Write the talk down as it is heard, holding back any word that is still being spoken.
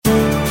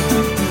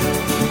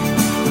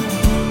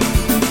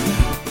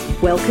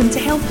Welcome to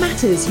Health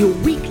Matters, your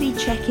weekly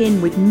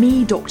check-in with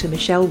me, Dr.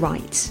 Michelle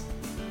Wright.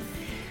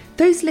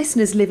 Those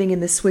listeners living in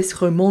the Swiss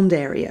Romande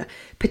area,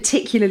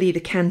 particularly the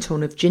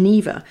canton of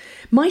Geneva,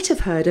 might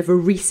have heard of a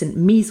recent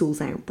measles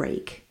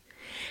outbreak.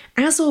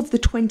 As of the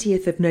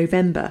 20th of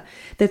November,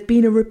 there have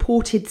been a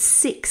reported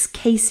 6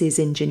 cases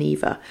in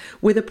Geneva,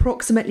 with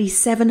approximately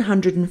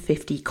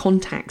 750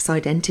 contacts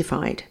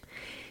identified.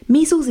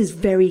 Measles is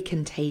very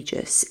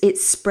contagious.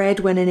 It's spread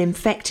when an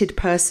infected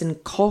person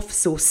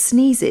coughs or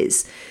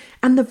sneezes,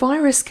 and the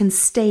virus can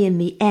stay in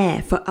the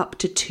air for up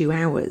to 2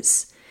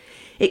 hours.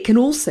 It can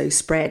also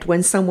spread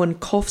when someone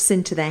coughs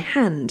into their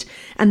hand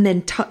and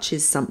then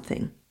touches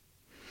something.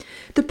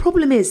 The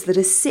problem is that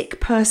a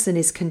sick person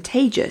is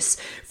contagious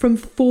from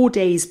 4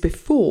 days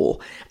before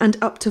and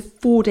up to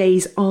 4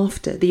 days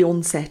after the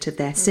onset of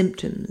their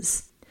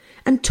symptoms.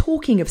 And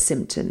talking of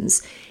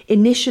symptoms,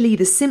 initially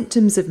the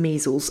symptoms of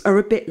measles are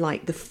a bit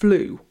like the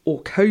flu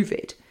or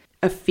COVID: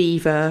 a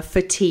fever,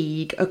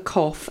 fatigue, a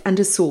cough and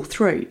a sore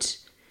throat.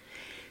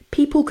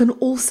 People can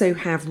also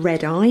have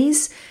red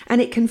eyes, and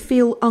it can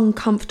feel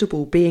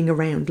uncomfortable being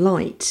around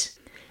light.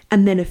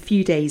 And then a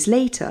few days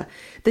later,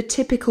 the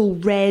typical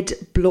red,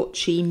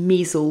 blotchy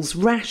measles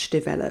rash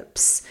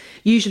develops,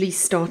 usually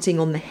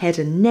starting on the head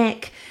and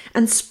neck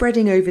and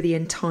spreading over the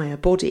entire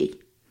body.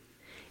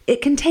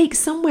 It can take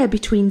somewhere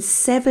between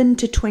 7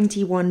 to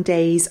 21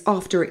 days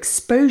after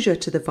exposure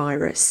to the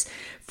virus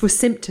for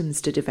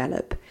symptoms to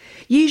develop,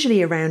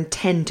 usually around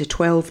 10 to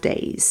 12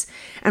 days,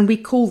 and we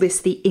call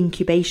this the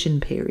incubation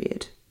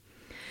period.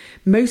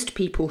 Most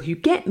people who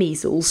get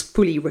measles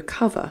fully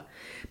recover,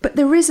 but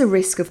there is a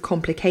risk of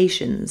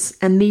complications,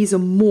 and these are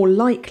more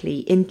likely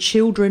in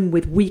children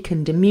with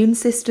weakened immune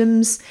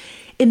systems,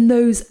 in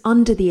those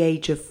under the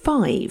age of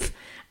 5,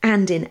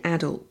 and in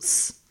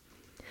adults.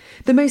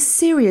 The most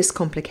serious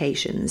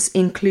complications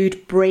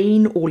include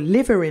brain or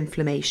liver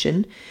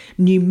inflammation,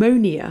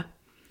 pneumonia,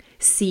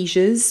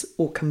 seizures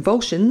or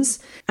convulsions,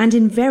 and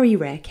in very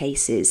rare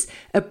cases,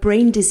 a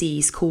brain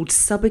disease called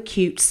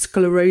subacute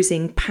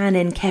sclerosing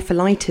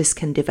panencephalitis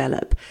can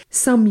develop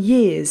some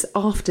years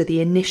after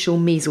the initial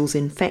measles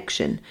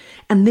infection,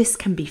 and this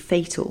can be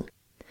fatal.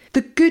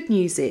 The good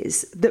news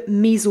is that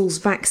measles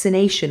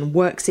vaccination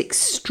works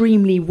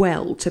extremely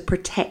well to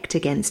protect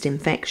against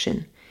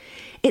infection.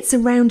 It's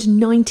around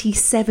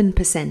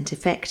 97%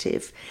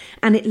 effective,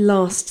 and it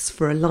lasts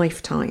for a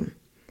lifetime.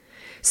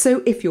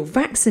 So if you're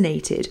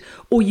vaccinated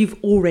or you've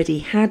already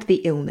had the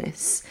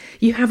illness,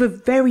 you have a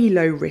very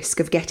low risk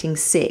of getting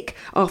sick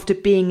after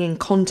being in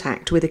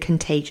contact with a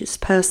contagious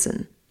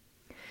person.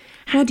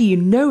 How do you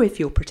know if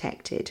you're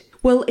protected?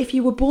 Well, if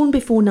you were born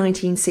before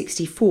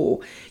 1964,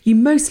 you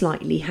most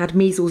likely had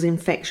measles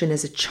infection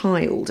as a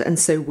child and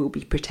so will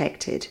be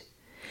protected.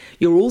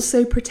 You're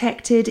also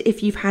protected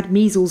if you've had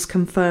measles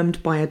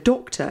confirmed by a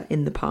doctor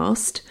in the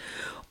past,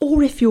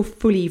 or if you're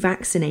fully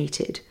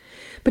vaccinated.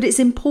 But it's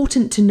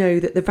important to know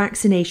that the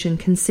vaccination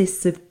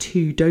consists of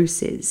 2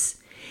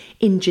 doses.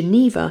 In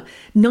Geneva,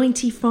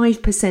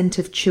 95%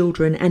 of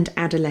children and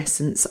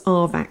adolescents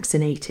are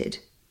vaccinated.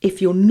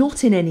 If you're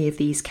not in any of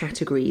these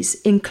categories,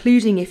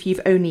 including if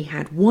you've only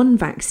had 1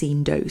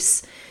 vaccine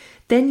dose,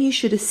 then you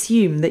should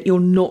assume that you're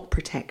not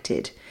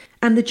protected.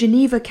 And the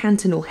Geneva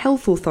Cantonal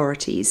Health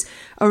Authorities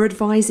are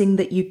advising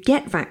that you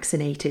get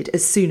vaccinated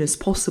as soon as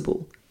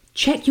possible.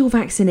 Check your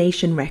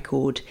vaccination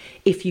record.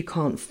 If you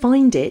can't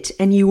find it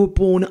and you were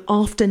born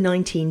after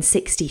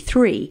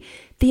 1963,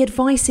 the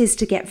advice is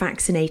to get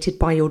vaccinated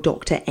by your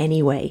doctor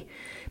anyway.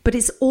 But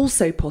it's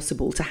also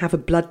possible to have a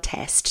blood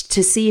test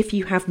to see if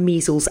you have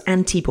measles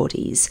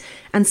antibodies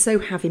and so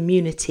have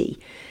immunity.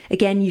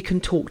 Again, you can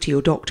talk to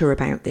your doctor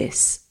about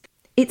this.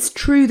 It's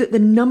true that the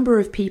number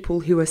of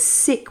people who are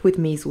sick with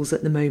measles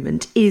at the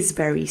moment is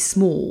very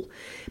small,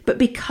 but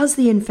because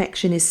the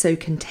infection is so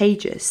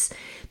contagious,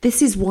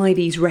 this is why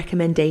these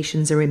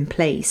recommendations are in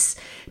place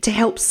to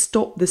help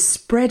stop the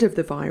spread of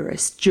the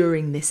virus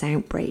during this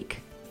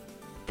outbreak.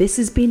 This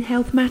has been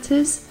Health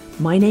Matters.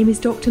 My name is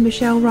Dr.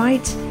 Michelle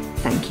Wright.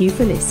 Thank you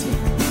for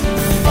listening.